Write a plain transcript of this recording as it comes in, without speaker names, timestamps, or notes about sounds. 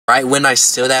Right when I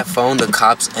steal that phone, the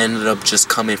cops ended up just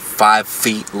coming 5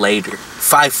 feet later.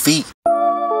 5 feet.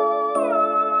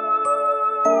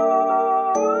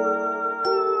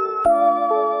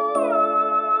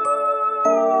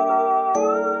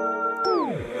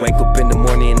 Wake up in the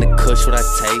morning and the kush what I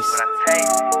taste.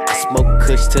 I smoke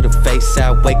kush to the face.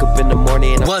 I wake up in the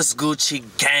morning and what's Gucci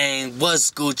gang? What's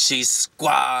Gucci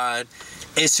squad?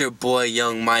 It's your boy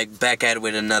Young Mike back at it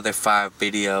with another fire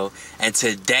video. And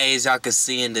today, as y'all can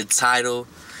see in the title,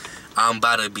 I'm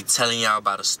about to be telling y'all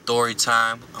about a story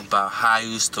time about how I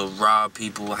used to rob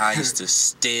people, how I used to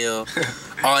steal,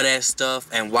 all that stuff,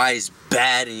 and why it's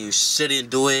bad and you shouldn't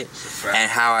do it, and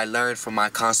how I learned from my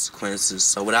consequences.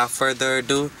 So without further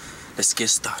ado, let's get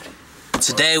started.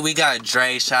 Today we got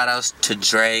Dre. Shout outs to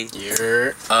Dre.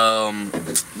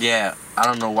 Yeah, I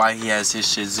don't know why he has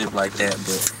his shit zipped like that,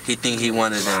 but he think he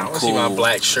one of them cool, see my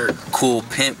black shirt, cool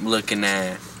pimp looking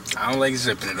ass. I don't like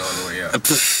zipping it all the way up.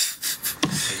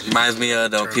 Reminds me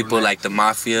of the people like the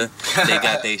mafia. They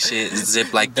got their shit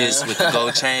zipped like this with the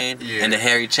gold chain and the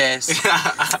hairy chest. These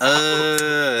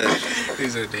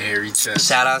are the hairy chest.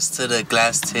 Shout outs to the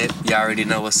glass tip. Y'all already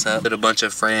know what's up. With a bunch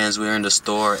of friends, we were in the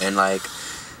store and like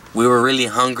we were really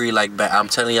hungry. Like, but I'm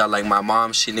telling y'all, like my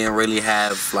mom, she didn't really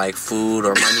have like food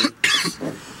or money.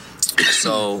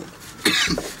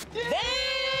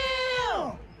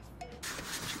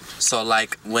 So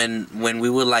like when we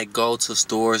would like go to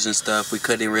stores and stuff, we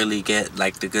couldn't really get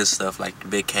like the good stuff, like the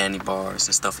big candy bars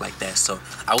and stuff like that. So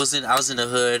I was in the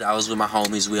hood. I was with my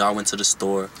homies. We all went to the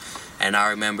store, and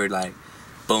I remember like,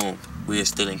 boom, we were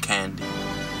stealing candy.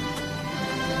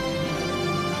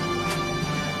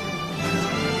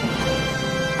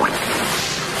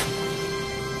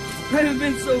 I've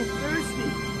been so thirsty.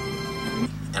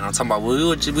 And I'm talking about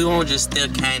we won't just steal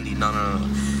candy. No.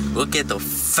 We'll get the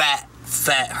fat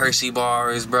Hershey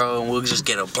bars, bro, and we'll just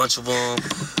get a bunch of them.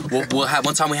 We'll have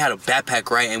one time we had a backpack,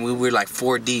 right, and we were like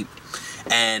 4 deep,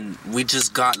 and we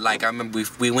just got like I remember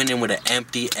we went in with an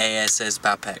empty ASS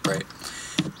backpack, right.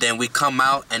 Then we come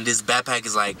out and this backpack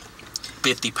is like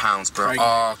 50 pounds, bro.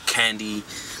 All candy,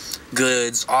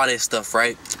 goods, all that stuff,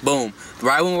 right? Boom.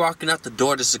 Right when we're walking out the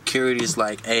door, the security is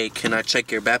like, "Hey, can I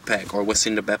check your backpack or what's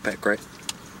in the backpack?" Right?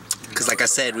 Because like I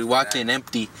said, we walked in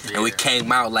empty and we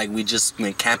came out like we just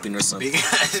went camping or something. Big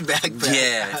ass backpack.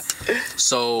 Yeah.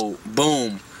 So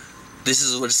boom, this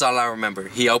is all I remember.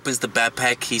 He opens the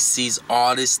backpack, he sees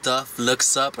all this stuff,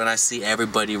 looks up, and I see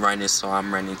everybody running, so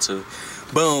I'm running too.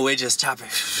 Boom, we just chopping.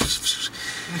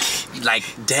 Like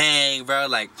dang, bro,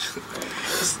 like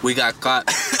we got caught.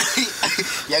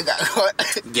 Yeah, got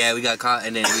caught. Yeah, we got caught,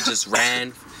 and then we just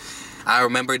ran. I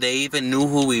remember they even knew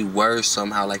who we were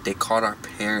somehow. Like they called our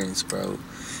parents, bro.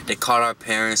 They called our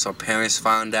parents. Our parents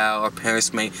found out. Our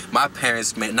parents made not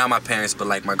my parents, but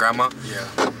like my grandma.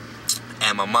 Yeah.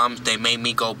 And my mom. They made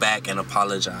me go back and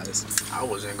apologize. I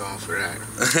wasn't going for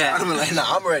that. I'm like, nah,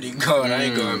 I'm ready to go. I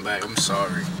ain't going back. I'm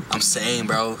sorry. I'm saying,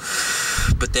 bro.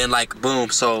 But then like boom.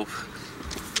 So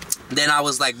then I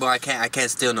was like, bro, I can't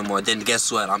steal no more. Then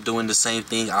guess what? I'm doing the same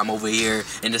thing. I'm over here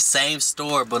in the same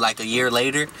store, but like a year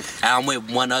later, and I'm with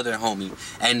one other homie,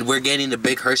 and we're getting the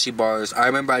big Hershey bars. I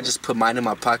remember I just put mine in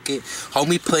my pocket.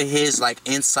 Homie put his like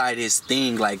inside his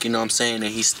thing, like, you know what I'm saying,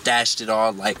 and he stashed it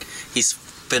all like he's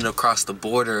finna across the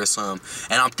border or something.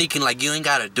 And I'm thinking like, you ain't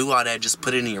gotta do all that, just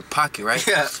put it in your pocket, right?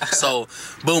 Yeah. So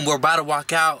boom, we're about to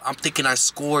walk out. I'm thinking I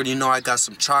scored, you know, I got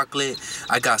some chocolate,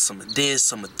 I got some of this,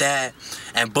 some of that,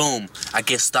 and boom, I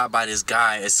get stopped by this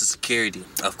guy. It's the security,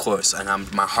 of course, and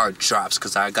my heart drops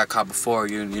because I got caught before,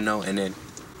 you know. And then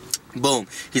boom,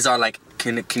 he's all like,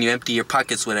 can you empty your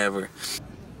pockets, whatever.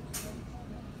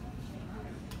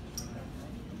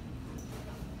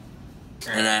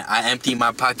 And I empty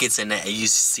my pockets, and you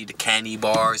see the candy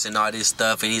bars and all this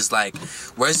stuff. And he's like,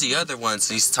 "Where's the other ones?"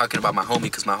 And he's talking about my homie,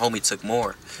 because my homie took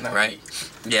more, right?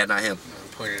 Yeah, not him.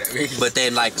 But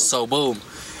then like, so boom,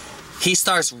 he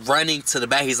starts running to the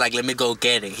back. He's like, "Let me go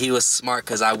get it." He was smart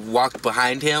because I walked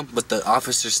behind him, but the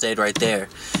officer stayed right there.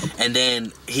 And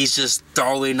then he's just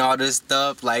throwing all this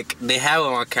stuff. Like they have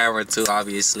him on camera too,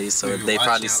 obviously, so they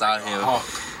probably saw him.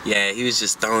 Yeah, he was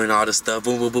just throwing all the stuff,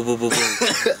 boom, boom, boom, boom, boom,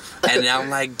 boom. And I'm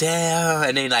like, damn.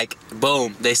 And then like,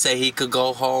 boom, they say he could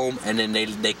go home, and then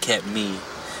they kept me.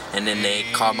 And then they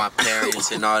called my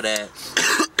parents and all that.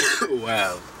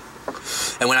 Wow.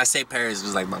 And when I say parents, it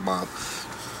was like my mom.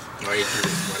 Why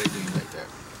they do you like that?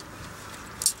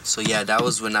 So yeah, that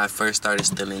was when I first started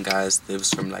stealing, guys. It was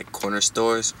from like corner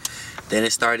stores. Then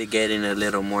it started getting a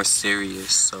little more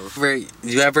serious. So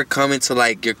you ever come into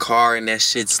like your car and that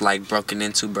shit's like broken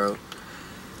into, bro?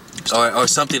 Or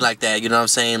something like that, you know what I'm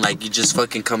saying? Like you just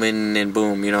fucking come in and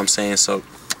boom, you know what I'm saying? So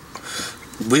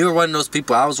we were one of those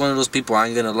people. I was one of those people. I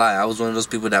ain't gonna lie. I was one of those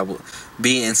people that would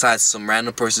be inside some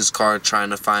random person's car trying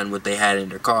to find what they had in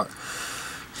their car.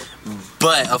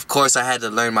 But of course, I had to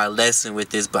learn my lesson with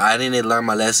this. But I didn't learn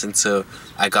my lesson till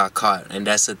I got caught. And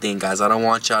that's the thing, guys. I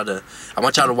want y'all to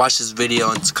watch this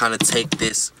video and kind of take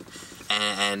this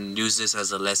and use this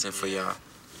as a lesson for y'all.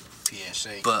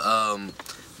 PSA. But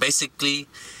basically,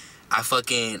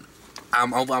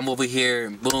 I'm over here,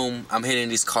 boom, I'm hitting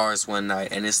these cars one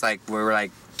night, and it's like, we're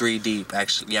like 3 deep,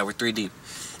 actually. Yeah, we're 3 deep.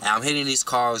 And I'm hitting these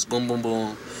cars, boom, boom,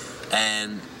 boom.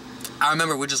 And I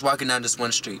remember we're just walking down this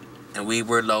one street, and we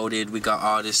were loaded. We got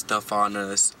all this stuff on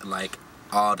us, like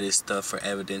all this stuff for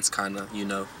evidence, kind of, you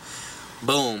know.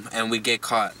 Boom, and we get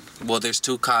caught. Well, there's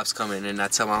 2 cops coming, and I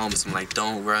tell my homies, I'm like,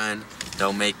 don't run,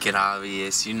 don't make it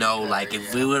obvious. You know, like,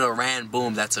 if we would have ran,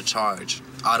 boom, that's a charge,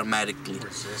 automatically.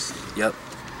 Yep.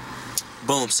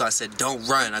 Boom, so I said, don't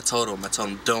run. I told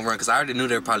them, don't run, because I already knew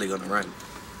they were probably going to run.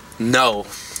 No,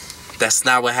 that's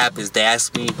not what happens. They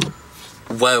asked me,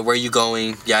 where you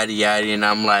going, yada, yada, and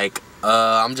I'm like,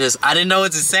 I didn't know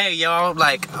what to say, yo.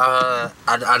 Like, I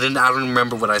don't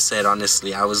remember what I said,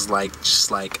 honestly. I was like,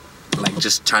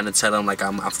 just trying to tell them, like,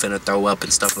 I'm finna throw up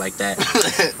and stuff like that.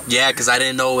 Yeah, because I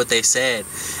didn't know what they said.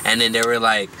 And then they were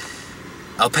like,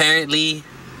 apparently,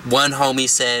 one homie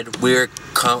said, we're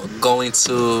going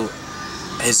to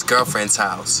his girlfriend's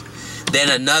house. Then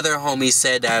another homie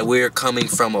said that we're coming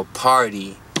from a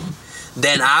party.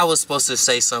 Then I was supposed to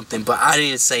say something, but I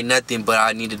didn't say nothing, but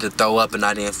I needed to throw up and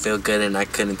I didn't feel good and I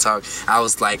couldn't talk. I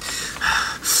was like,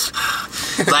 cause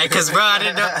bro,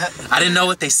 I didn't know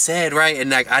what they said, right? And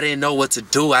like, I didn't know what to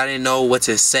do. I didn't know what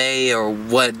to say or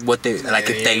what they, like,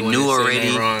 if they knew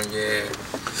already. Wrong, yeah.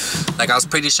 Like, I was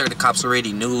pretty sure the cops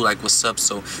already knew, like, what's up.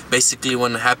 So basically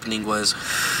what was happening was,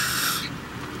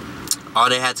 all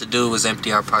they had to do was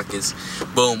empty our pockets.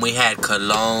 Boom, we had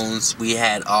colognes, we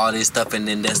had all this stuff, and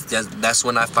then that's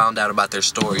when I found out about their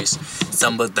stories.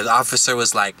 The officer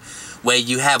was like, wait,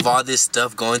 you have all this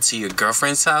stuff going to your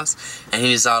girlfriend's house? And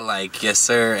he was all like, yes,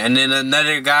 sir. And then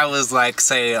another guy was like,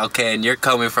 saying, okay, and you're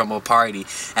coming from a party.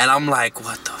 And I'm like,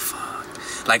 what the fuck?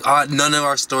 Like, none of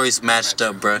our stories matched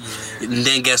up, bro. And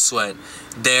then guess what?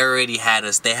 They already had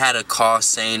us. They had a call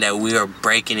saying that we were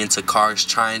breaking into cars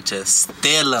trying to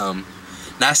steal them.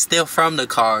 Not steal from the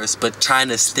cars, but trying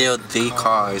to steal the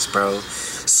cars, bro.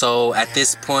 So at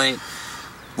this point,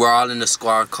 we're all in the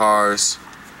squad cars,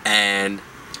 and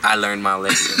I learned my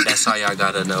lesson. That's all y'all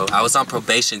gotta know. I was on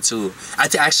probation too.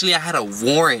 Actually, I had a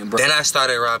warrant, bro. Then I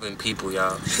started robbing people,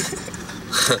 y'all.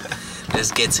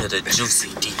 Let's get to the juicy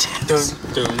details.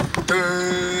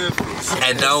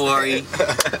 And don't worry,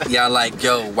 y'all like,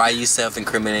 yo, why you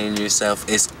self-incriminating yourself?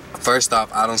 It's first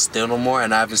off, I don't steal no more,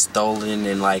 and I haven't stolen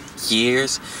in like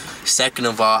years. Second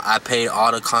of all, I paid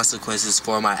all the consequences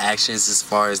for my actions as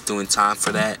far as doing time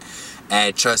for that.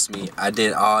 And trust me, I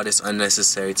did all this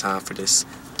unnecessary time for this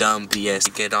dumb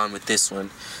BS. Get on with this one.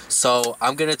 So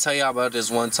I'm gonna tell y'all about this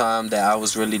one time that I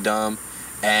was really dumb,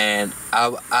 and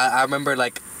I remember,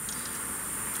 like,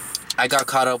 I got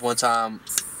caught up one time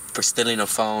for stealing a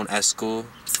phone at school.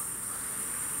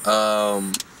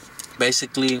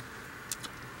 Basically,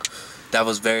 that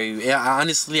was very, yeah,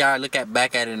 honestly, I look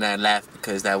back at it and I laugh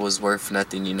because that was worth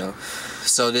nothing, you know.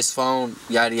 So this phone,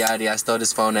 yada yada, I stole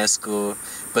this phone at school,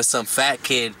 but some fat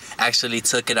kid actually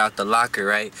took it out the locker,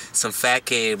 right? Some fat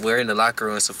kid, we're in the locker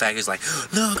room, some fat kid's like,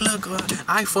 look,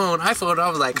 iPhone. I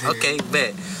was like, okay,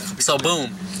 bet. So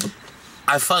boom,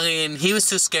 he was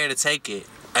too scared to take it,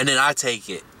 and then I take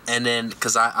it. And then,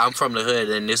 because I'm from the hood,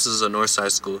 and this is a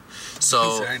Northside school.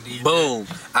 So, boom,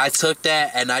 I took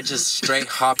that, and I just straight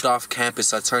hopped off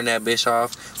campus. I turned that bitch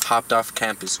off, hopped off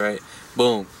campus, right?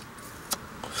 Boom.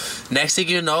 Next thing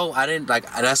you know,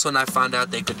 that's when I found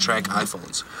out they could track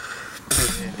iPhones.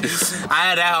 I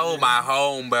had that whole my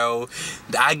home, bro.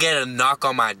 I get a knock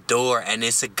on my door, and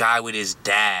it's a guy with his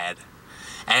dad.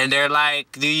 And they're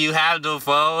like, do you have the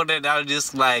phone? And I'm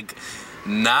just like,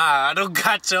 nah, I don't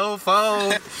got your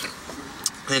phone.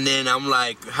 And then I'm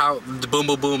like, boom,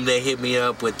 boom, boom, they hit me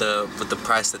up with the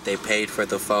price that they paid for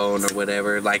the phone or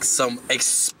whatever. Like, some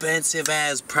expensive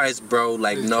ass price, bro.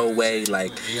 Like, no way.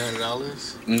 Like,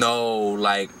 $800? No,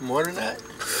 like, more than that?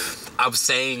 I'm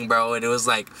saying, bro, and it was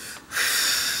like,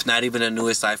 not even the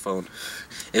newest iPhone.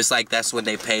 It's like, that's when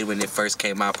they paid when it first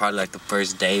came out, probably like the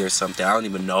first day or something. I don't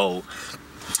even know.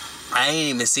 I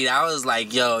ain't even see that. I was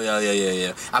like, yo.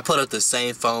 I put up the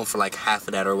same phone for like half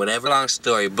of that or whatever. Long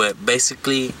story, but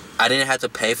basically, I didn't have to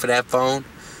pay for that phone,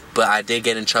 but I did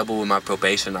get in trouble with my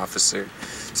probation officer,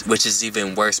 which is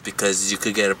even worse because you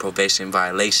could get a probation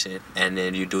violation and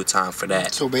then you do time for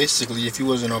that. So basically, if you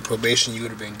wasn't on probation, you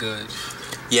would have been good.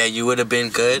 Yeah, you would have been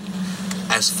good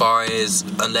as far as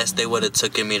unless they would have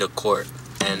taken me to court.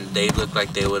 And they look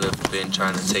like they would have been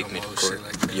trying to take me to court.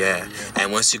 Like yeah.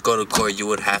 And once you go to court, you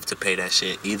would have to pay that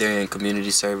shit. Either in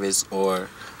community service or,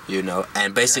 you know.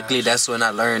 And basically, that's when I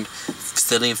learned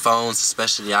stealing phones,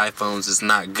 especially iPhones, is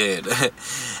not good.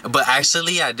 But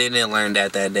actually, I didn't learn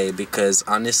that day because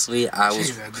honestly, I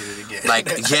was I did it again. like,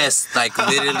 yes, like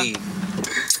literally.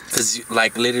 Cause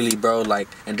like literally, bro, like,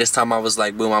 and this time I was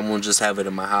like, boom, I'm gonna just have it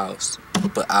in my house.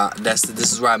 But this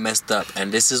is where I messed up,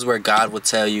 and this is where God will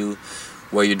tell you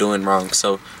where you're doing wrong.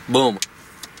 So, boom,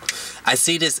 I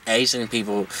see this Asian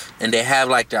people, and they have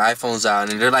like their iPhones out,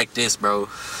 and they're like this, bro.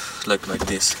 Look like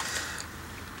this.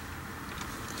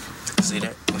 See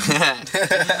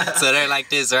that? So they're like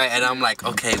this, right? And I'm like,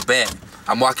 okay, bet.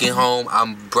 I'm walking home.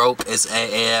 I'm broke as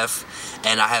AF,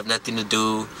 and I have nothing to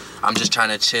do. I'm just trying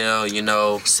to chill, you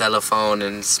know, sell a phone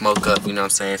and smoke up, you know what I'm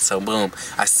saying? So, boom,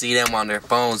 I see them on their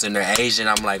phones and they're Asian.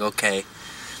 I'm like, okay,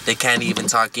 they can't even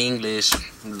talk English,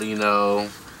 you know,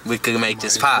 we could make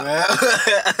this pop.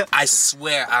 I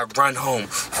swear, I run home.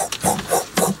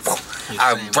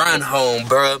 I run home,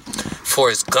 bro.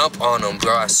 Forrest Gump on them,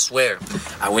 bro, I swear.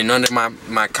 I went under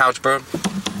my couch, bro.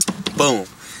 Boom.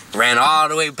 Ran all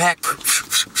the way back.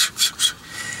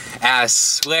 And I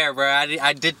swear, bro,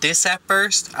 I did this at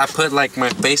first. I put like my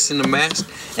face in the mask,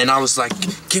 and I was like,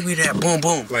 "Give me that, boom,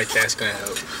 boom." Like that's gonna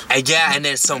help. And yeah, and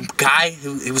then some guy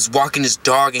he was walking his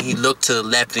dog, and he looked to the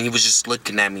left, and he was just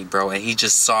looking at me, bro, and he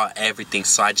just saw everything.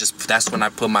 So that's when I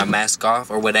put my mask off,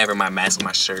 or whatever, my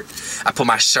shirt. I put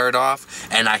my shirt off,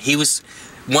 and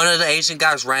one of the Asian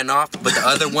guys ran off, but the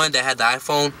other one that had the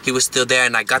iPhone, he was still there,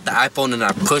 and I got the iPhone and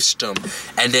I pushed him.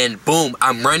 And then, boom,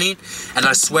 I'm running, and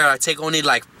I swear I take only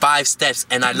like 5 steps,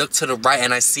 and I look to the right,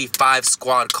 and I see 5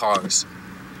 squad cars.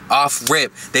 Off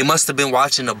rip. They must have been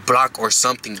watching a block or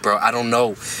something, bro. I don't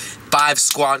know. 5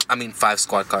 squad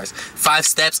cars. 5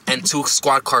 steps, and 2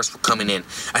 squad cars were coming in.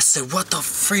 I said, what the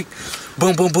freak?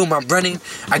 Boom, boom, boom, I'm running.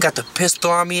 I got the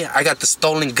pistol on me. I got the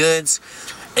stolen goods.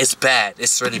 It's bad.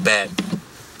 It's really bad.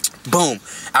 Boom.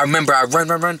 I remember I run.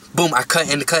 Boom, I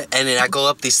cut, and then I go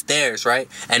up these stairs, right?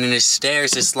 And then the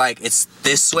stairs, it's like, it's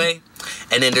this way.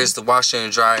 And then there's the washer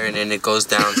and dryer, and then it goes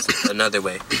down another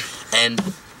way. And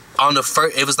on the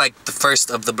first, it was like the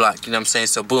first of the block, you know what I'm saying?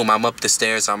 So, boom, I'm up the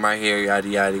stairs. I'm right here, yada,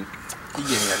 yada. You giving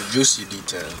me the juicy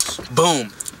details.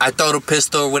 Boom. I throw the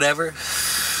pistol or whatever.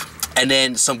 And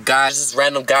then some guy, this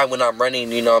random guy when I'm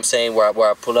running, you know what I'm saying, where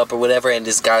I pull up or whatever, and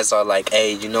this guy's all like,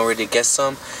 hey, you know where to get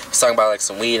some? He's talking about like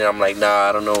some weed, and I'm like, nah,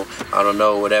 I don't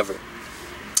know, whatever.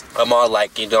 I'm all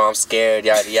like, you know, I'm scared,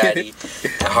 yada yada,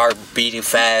 heart beating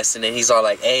fast, and then he's all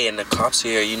like, hey, and the cops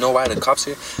here, you know why the cops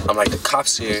here? I'm like, the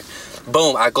cops here.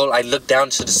 Boom, I look down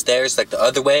to the stairs like the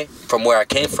other way from where I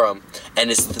came from,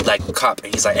 and it's like a cop,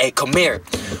 and he's like, hey, come here.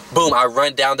 Boom, I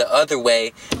run down the other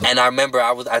way, and I remember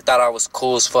I thought I was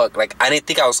cool as fuck. Like, I didn't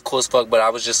think I was cool as fuck, but I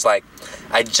was just like,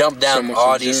 I jumped down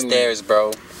all these stairs,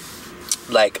 bro.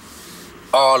 Like,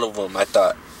 all of them, I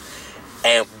thought.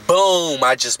 And boom,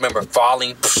 I just remember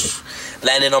falling,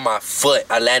 landing on my foot.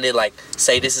 I landed like,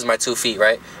 say this is my 2 feet,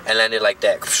 right? I landed like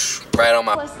that, right on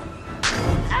my...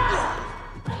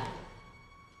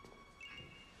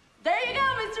 There you go,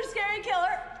 Mr. Scary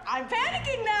Killer. I'm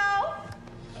panicking now.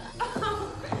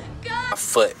 Oh, God. My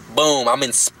foot. Boom, I'm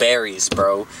in Sperry's,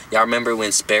 bro. Y'all remember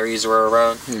when Sperry's were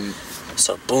around?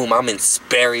 So, boom, I'm in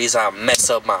Sperry's. I mess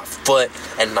up my foot,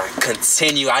 and I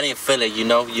continue. I didn't feel it, you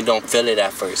know? You don't feel it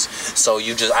at first. So,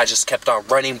 I just kept on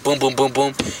running. Boom, boom, boom,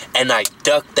 boom. And I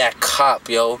ducked that cop,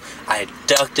 yo. I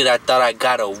ducked it. I thought I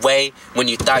got away. When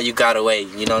you thought you got away.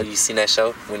 You know, you seen that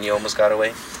show? When you almost got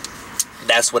away?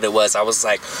 That's what it was. I was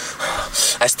like,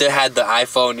 I still had the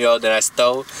iPhone, yo, that I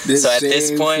stole. So at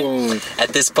this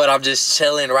point, I'm just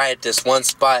chilling right at this one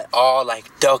spot, all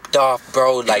like ducked off,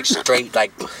 bro, like straight,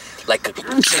 like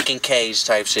a chicken cage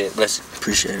type shit. Listen,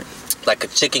 appreciate it. Like a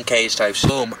chicken cage type shit.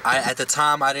 Boom. At the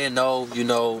time, I didn't know, you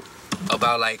know,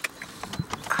 about like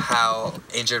how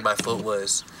injured my foot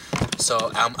was.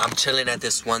 So I'm chilling at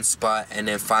this one spot, and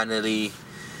then finally,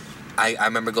 I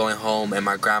remember going home, and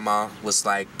my grandma was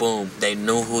like, boom, they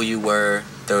knew who you were.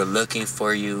 They were looking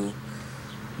for you.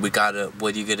 What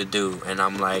are you gonna do? And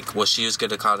I'm like, well, she was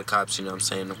gonna call the cops, you know what I'm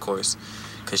saying, of course,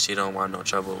 because she don't want no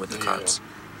trouble with the cops.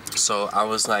 So I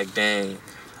was like, dang,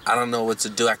 I don't know what to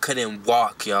do. I couldn't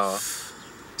walk, y'all.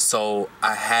 So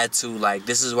I had to, like,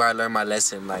 this is where I learned my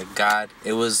lesson. Like, God,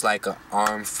 it was like an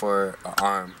arm for an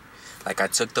arm. Like, I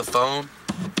took the phone,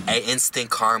 instant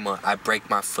karma, I break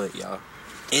my foot, y'all.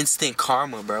 Instant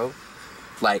karma, bro.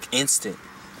 Like, instant.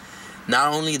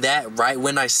 Not only that, right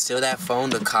when I steal that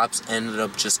phone, the cops ended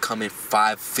up just coming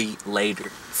 5 feet later.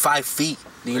 5 feet.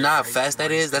 Do you know how fast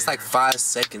that is? That's like 5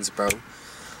 seconds, bro.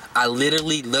 I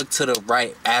literally looked to the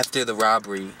right after the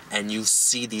robbery, and you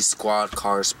see these squad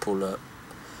cars pull up.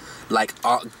 Like,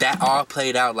 that all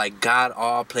played out. Like, God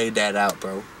all played that out,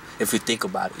 bro. If you think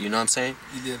about it, you know what I'm saying?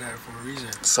 You did that for a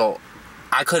reason. So,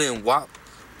 I couldn't walk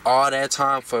all that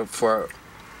time for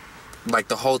like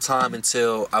the whole time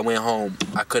until I went home.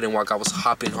 I couldn't walk. I was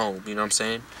hopping home. You know what I'm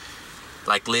saying?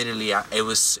 Like, literally,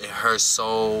 it hurt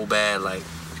so bad. Like,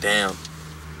 damn.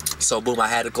 So, boom, I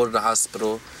had to go to the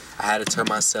hospital. I had to turn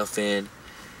myself in.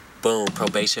 Boom,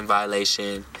 probation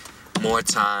violation. More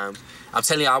time. I'm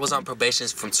telling you, I was on probation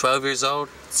from 12 years old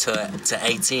to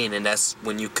 18, and that's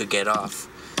when you could get off.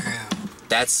 Damn.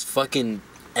 That's fucking...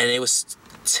 And it was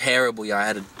terrible, y'all. I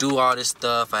had to do all this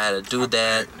stuff. I had to do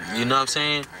that. You know what I'm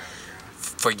saying?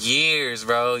 For years,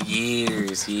 bro.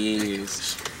 Years.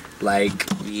 Like,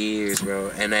 years,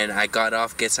 bro. And then I got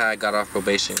off. Guess how I got off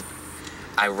probation?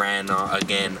 I ran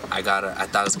again. I thought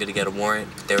I was gonna get a warrant.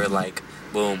 They were like,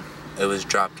 boom, it was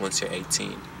dropped once you're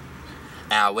 18.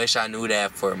 And I wish I knew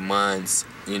that for months,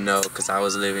 you know, because I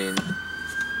was living...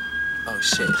 Oh,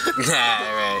 shit.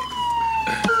 Alright.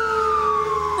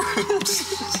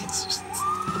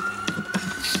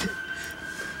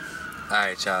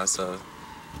 Alright, y'all, so...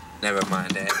 Never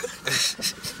mind that.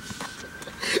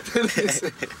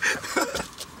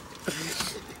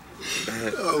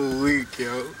 Oh, weak,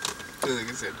 yo. Like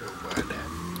I said, don't mind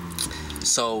that.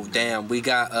 So, damn, we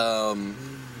got,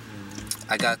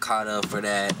 I got caught up for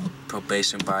that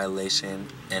probation violation,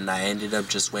 and I ended up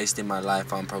just wasting my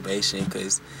life on probation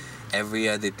because every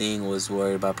other thing was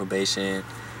worried about probation,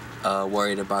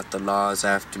 worried about the laws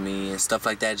after me and stuff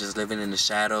like that, just living in the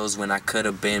shadows when I could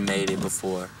have been made it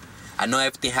before. I know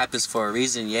everything happens for a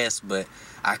reason, yes, but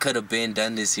I could have been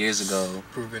done this years ago.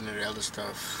 Proving the other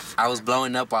stuff. I was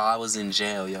blowing up while I was in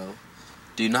jail, yo.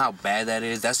 Do you know how bad that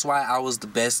is? That's why I was the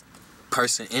best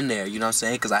person in there, you know what I'm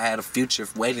saying? Because I had a future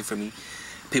waiting for me.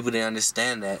 People didn't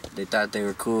understand that. They thought they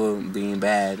were cool being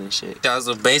bad and shit.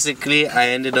 So basically, I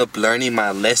ended up learning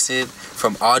my lesson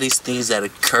from all these things that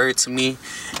occurred to me.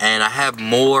 And I have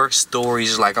more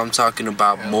stories, like I'm talking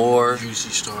about more. Juicy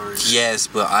stories. Yes,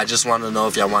 but I just want to know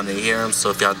if y'all want to hear them.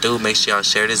 So if y'all do, make sure y'all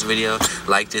share this video,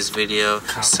 like this video,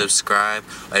 subscribe.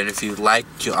 And if you like,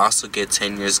 you also get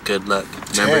 10 years good luck.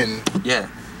 Remember? 10? Yeah.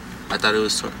 I thought it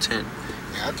was 10.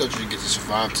 Yeah, I thought you'd get to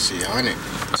survive to see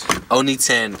 100. Only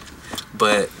 10.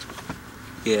 But,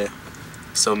 yeah.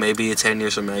 So maybe 10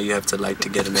 years from now, you have to like to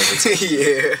get another 10.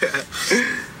 Yeah.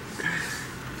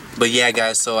 But yeah,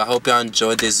 guys, so I hope y'all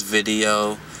enjoyed this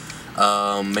video.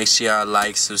 Make sure y'all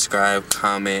like, subscribe,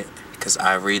 comment, because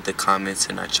I read the comments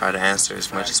and I try to answer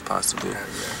as much as possible.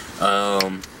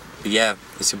 But yeah,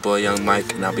 it's your boy Young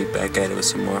Mike, and I'll be back at it with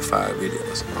some more fire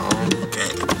videos.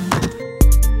 Okay.